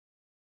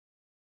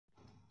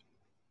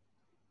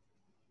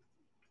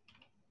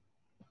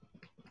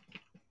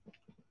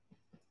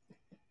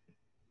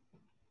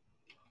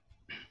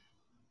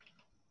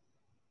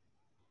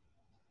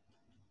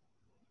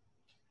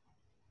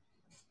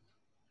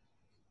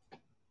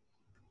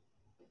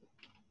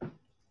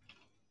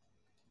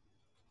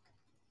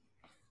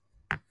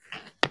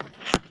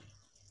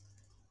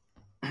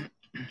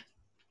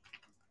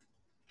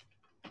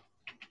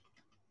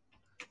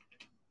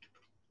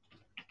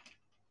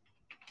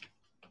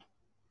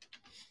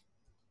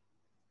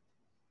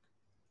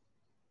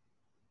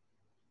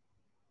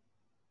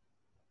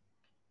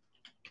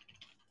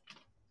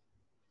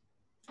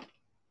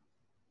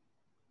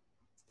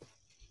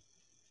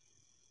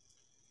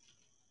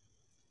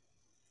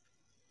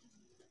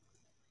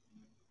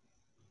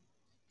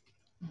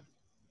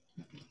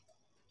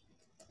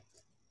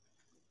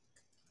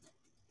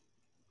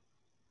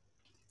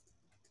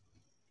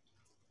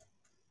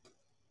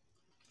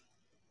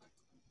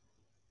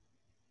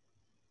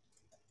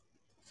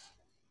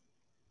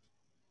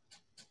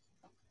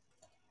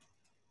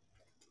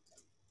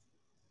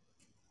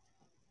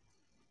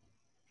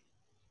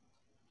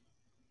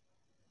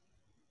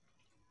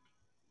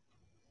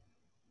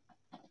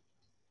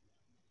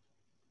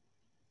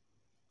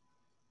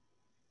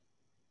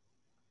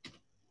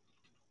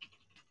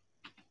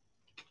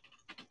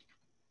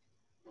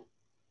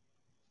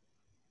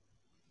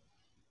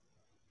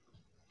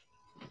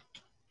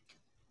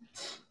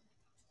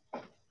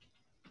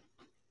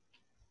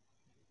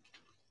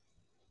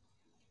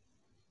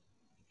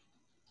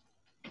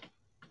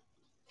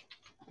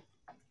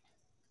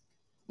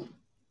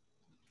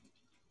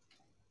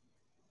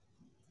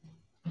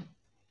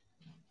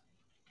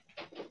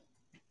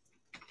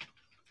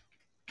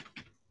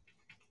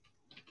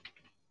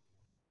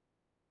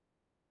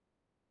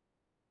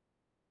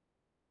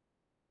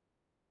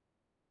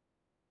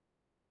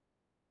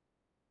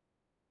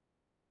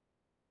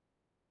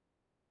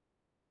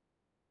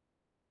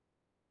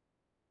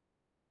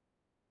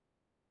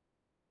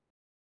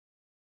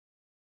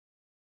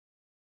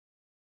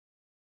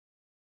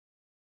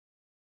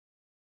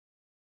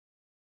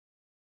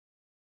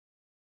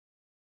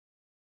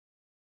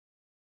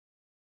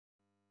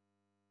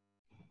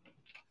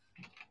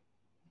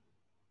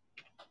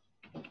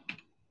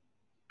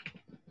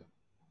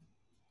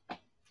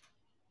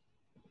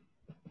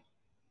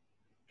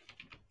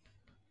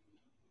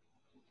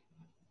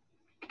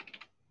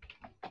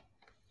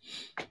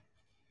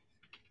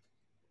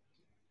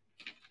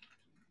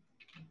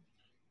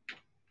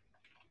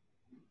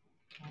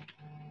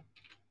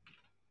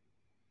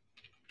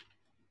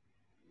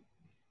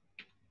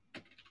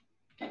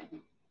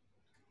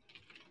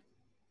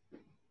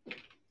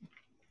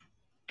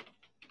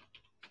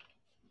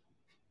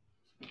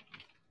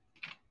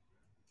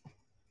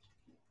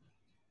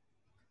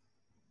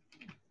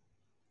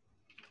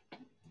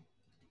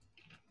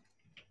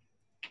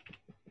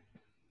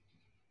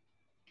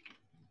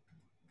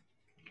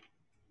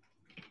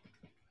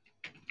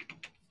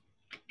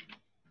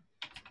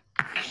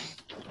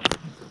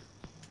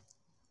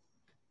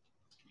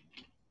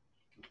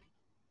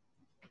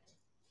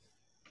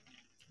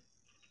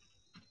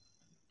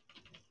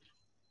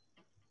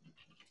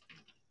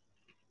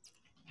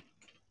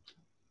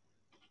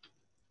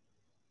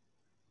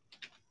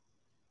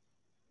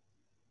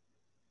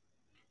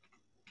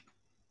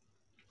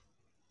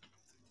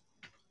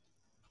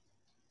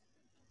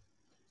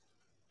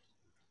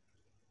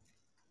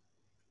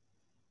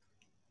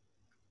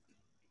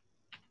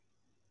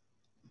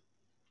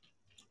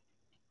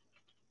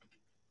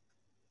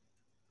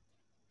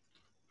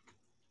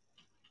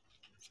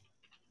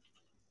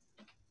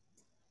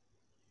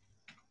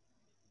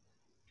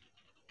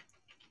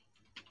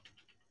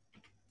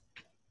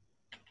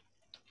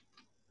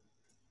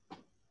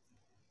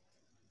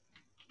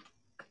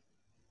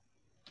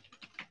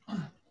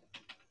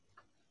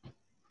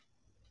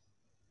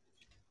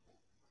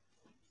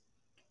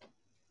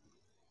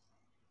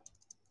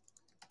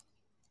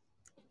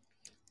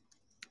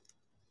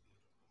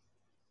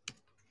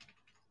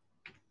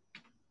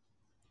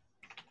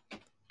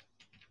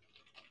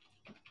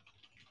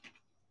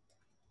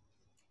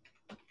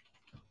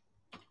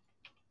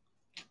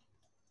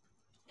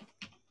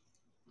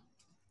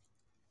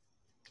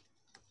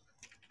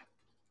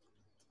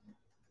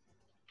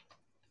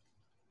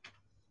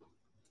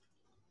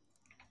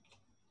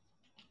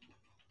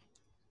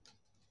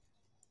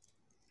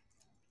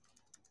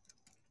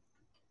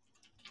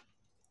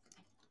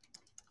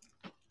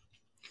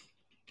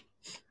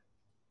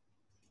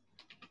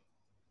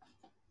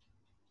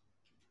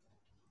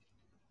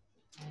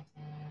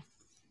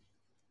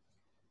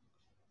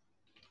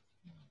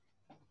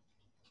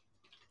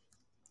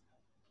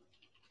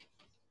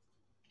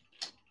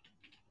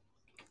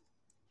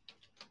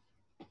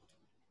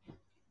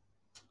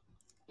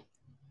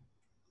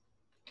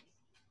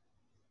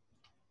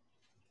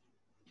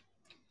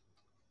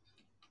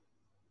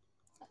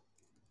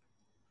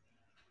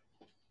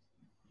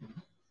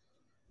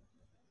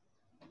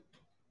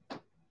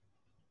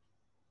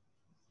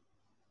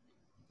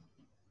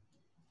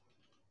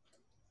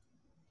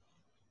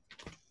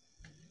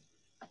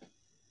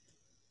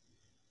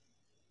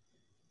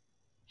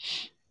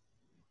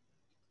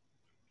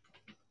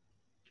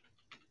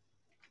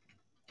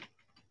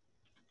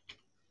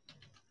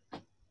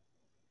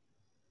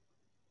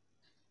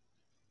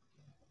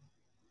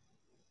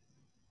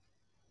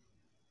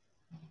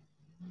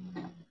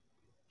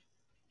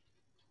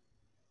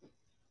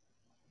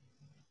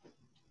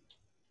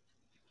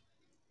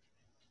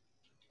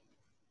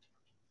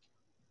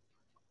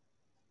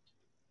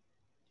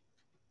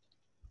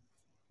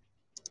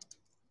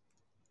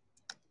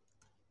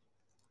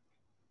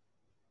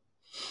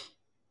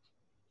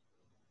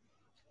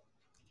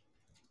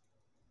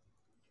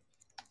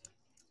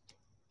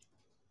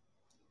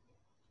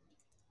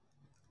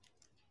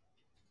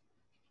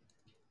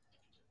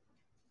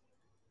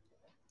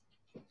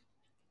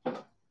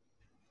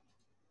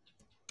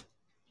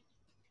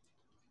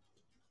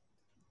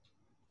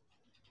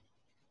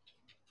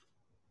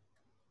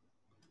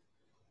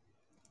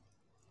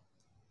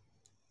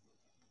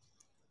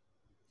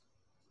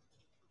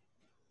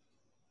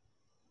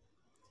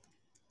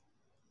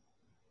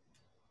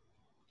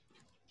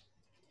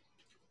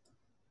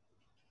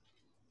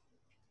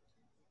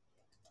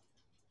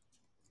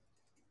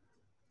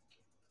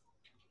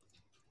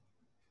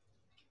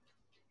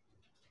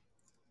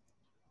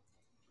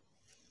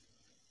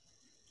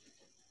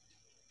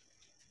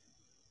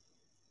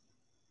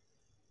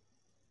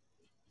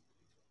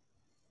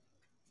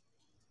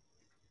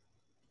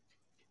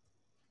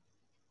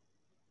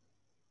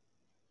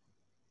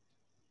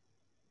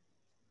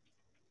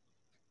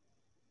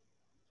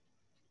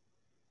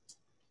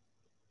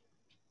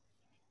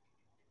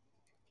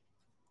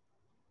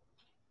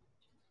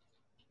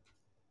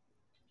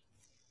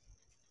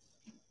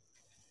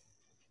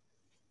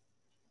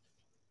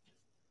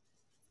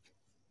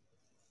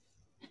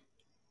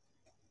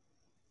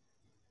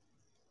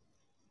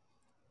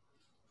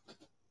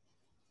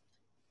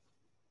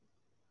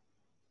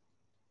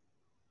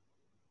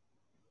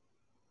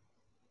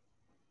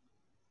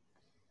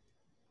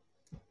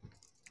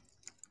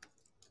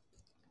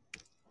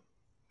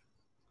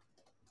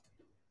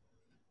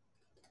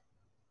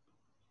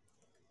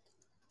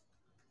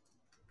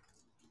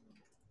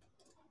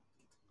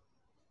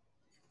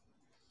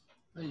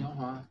哎，杨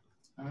华，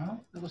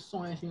那个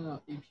宋爱星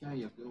的 API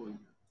也给我一下。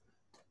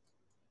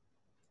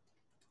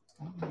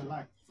那个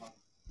like 是吧？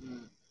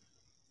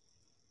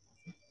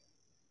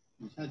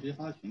你现在直接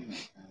发到群里面。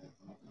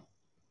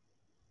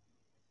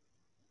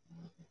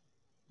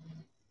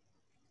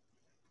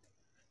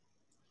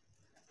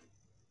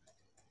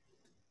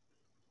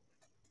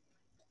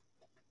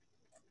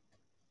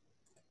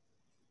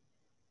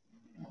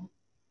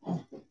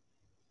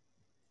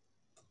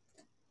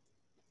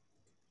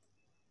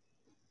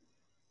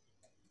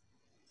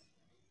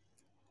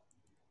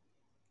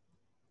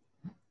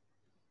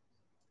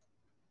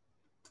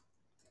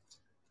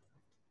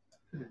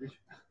哪个群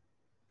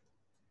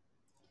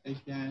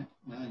 ？API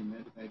难道你没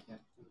有这个 API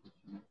这个群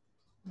吗？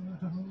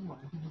我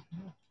还是不知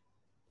道。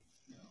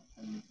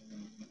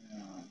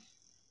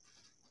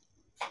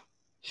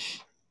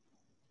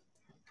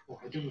我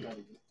还真不在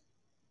里面，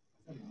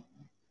在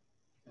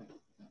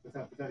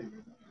哪？不在里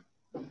面。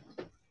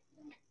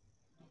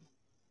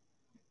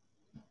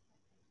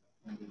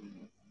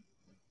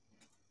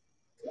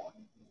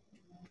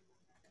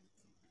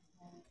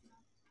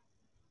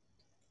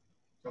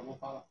小波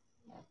发了。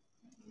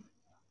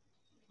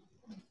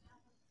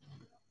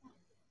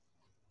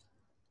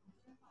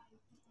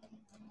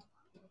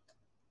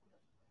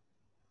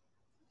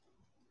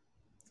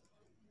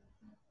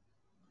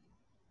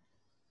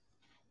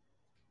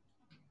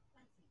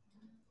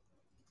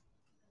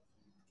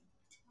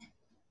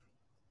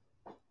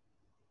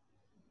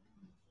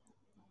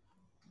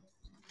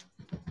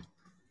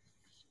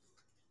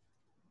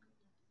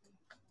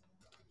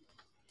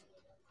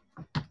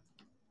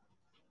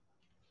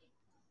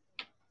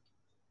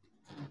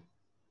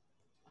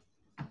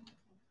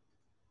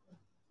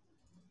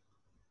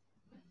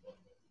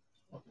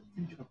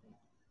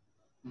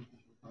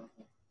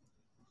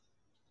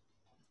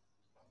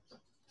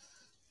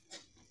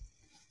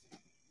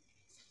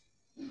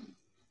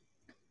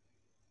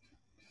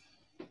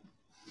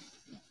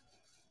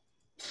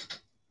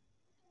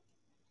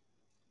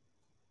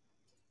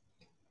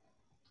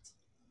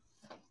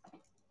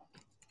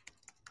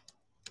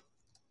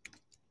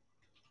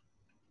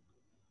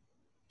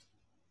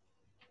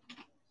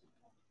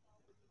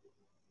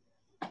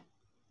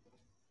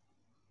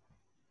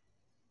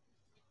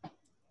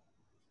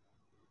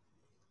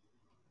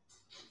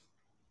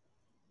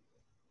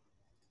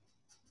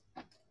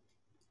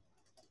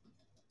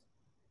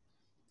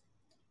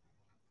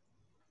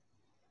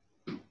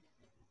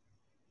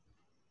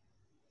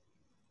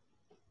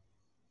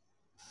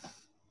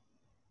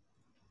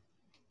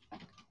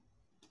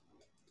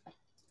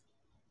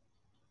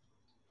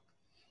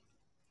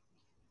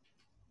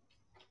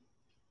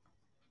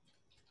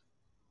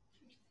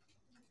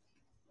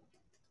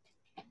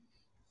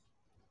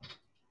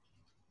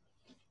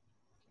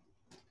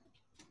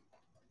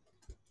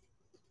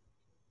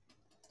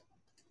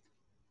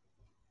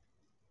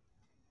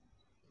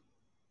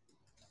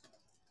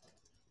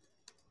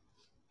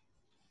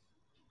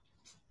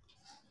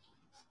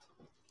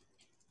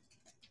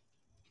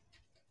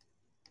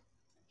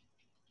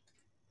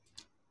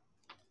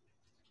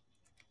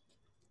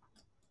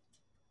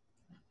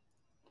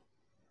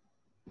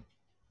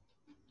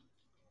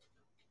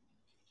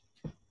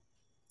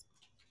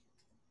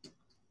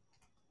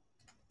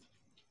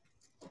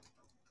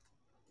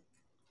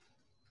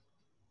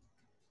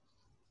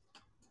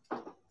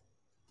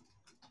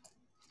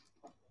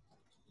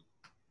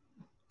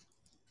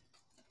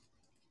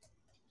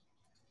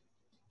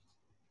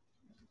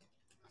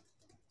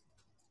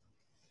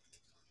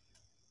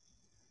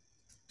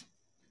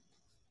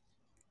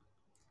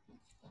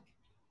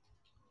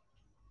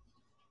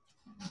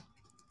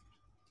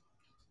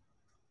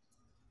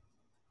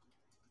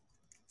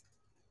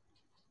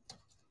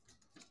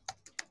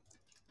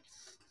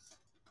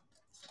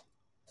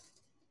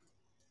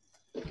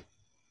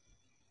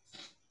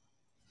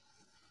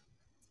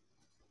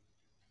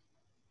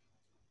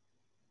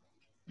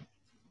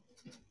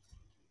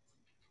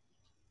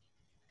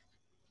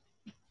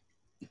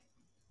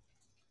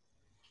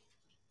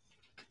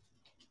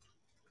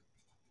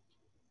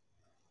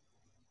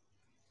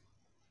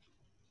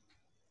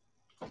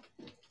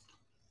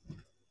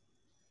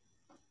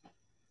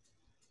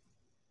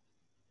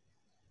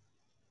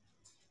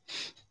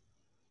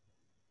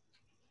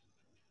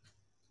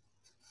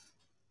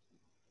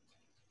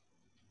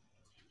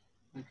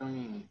那张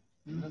颖，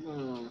那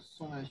个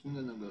宋爱新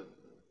的那个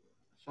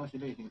消息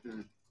类型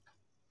是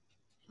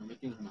准备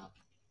定什么？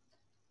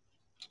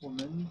我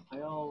们还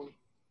要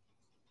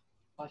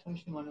发消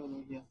息吗？这个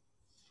东西？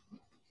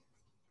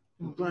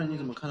不然你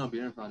怎么看到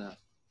别人发的？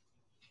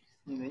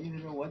你的意思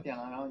是我点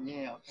了，然后你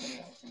也要看这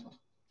个是吗？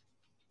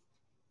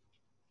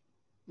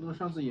那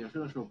上次演示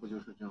的时候不就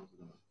是这样子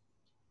的吗？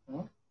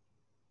嗯？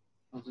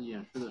上次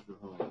演示的时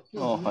候，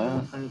哦，好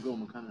像还是给我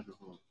们看的时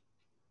候，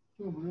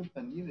这个不是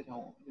本地的项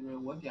目，就是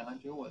我点了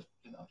只有我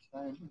知道，其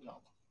他人不知道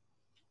吗？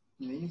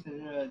你的意思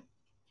是，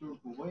就是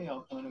主播也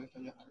要看到这个消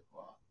息，还是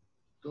说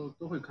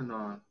都会看到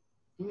啊？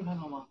都会看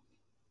到吗？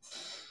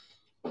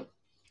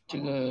这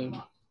个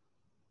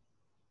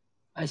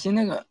爱心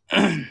那个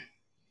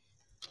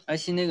爱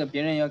心那个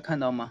别人要看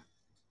到吗？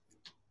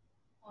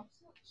哦，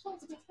上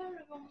次被三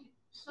人用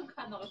是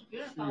看到了，是别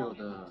人是发有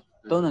的，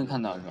都能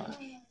看到是吧？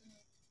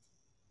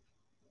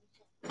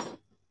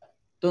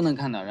都能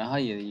看到，然后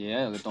也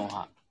要有个动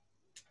画。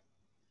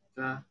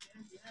对啊。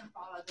别人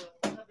发了就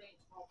那边也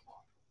超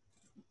跑。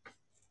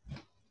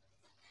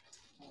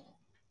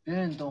别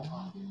人动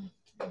画，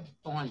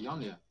动画一样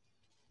的呀。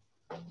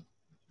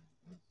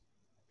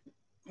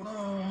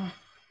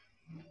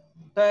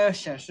大家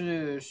显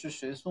示是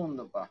谁送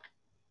的吧？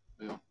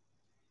不用，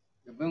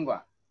也不用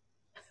管。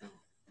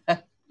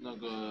那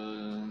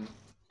个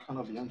看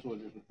到别人做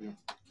就是不用，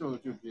就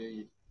直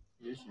接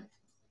也显示。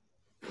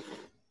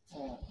哦，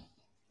哦，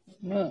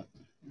那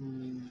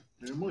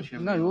只是目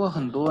前那如果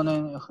很多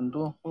呢？很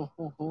多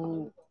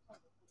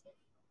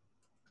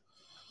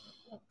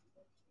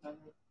但是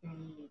定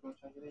义一种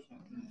消息类型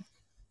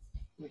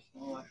就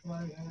行了，说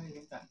完消息类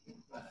型展示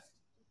出来，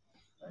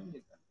可以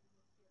的。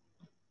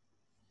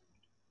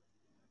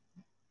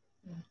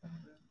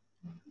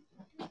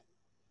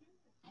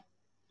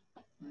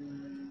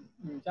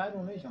你加一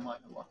种类型嘛，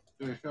是不？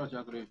对，是要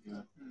加个类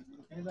型。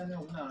你可以在那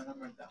5档上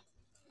面加，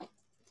随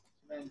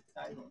便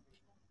加一种。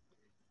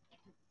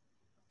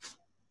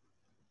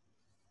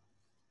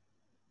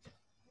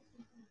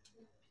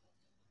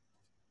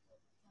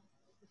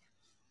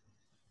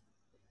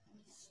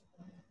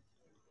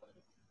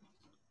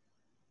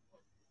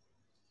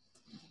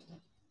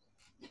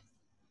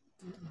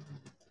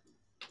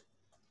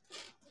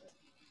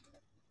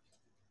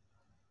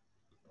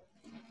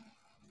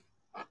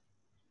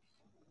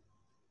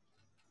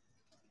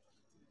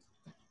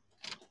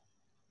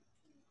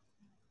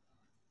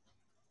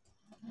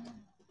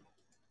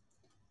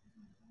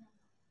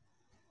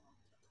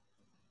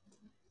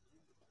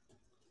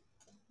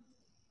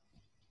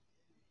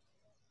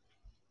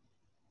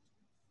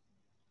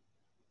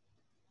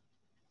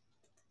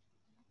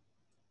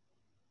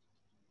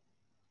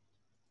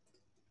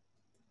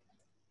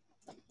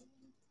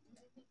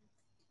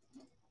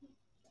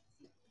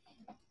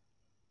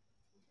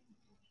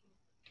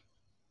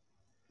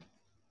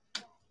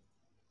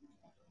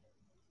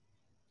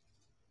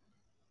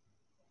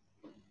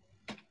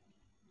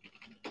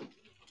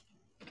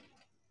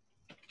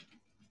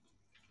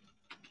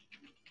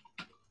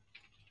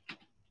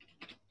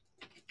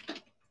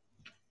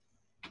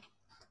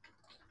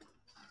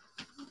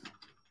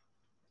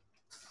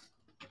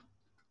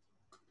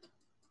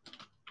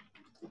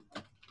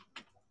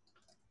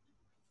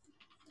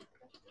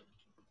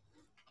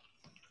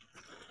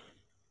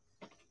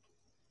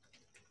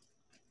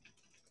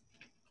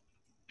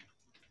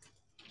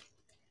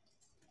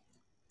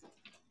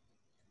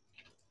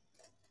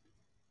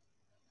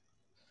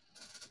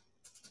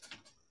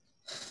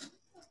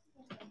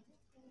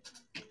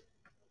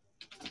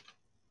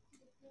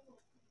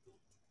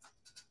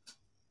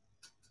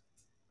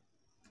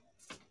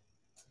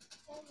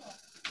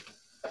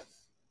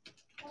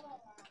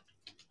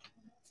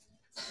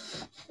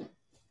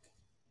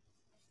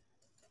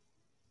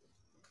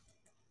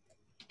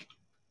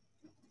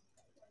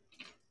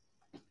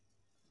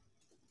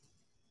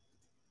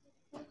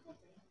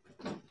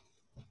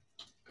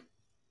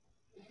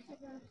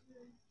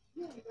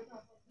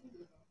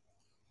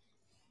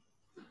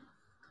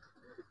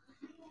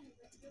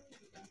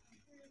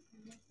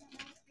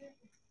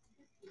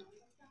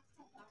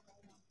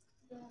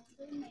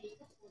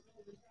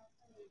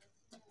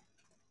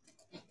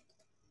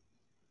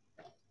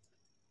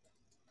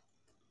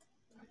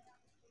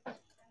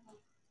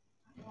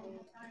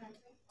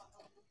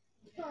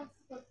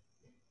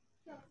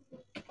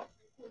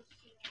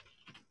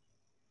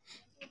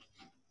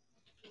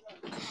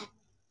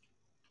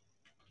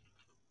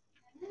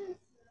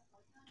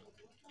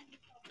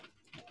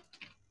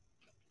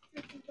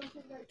这次到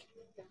现在几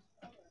点？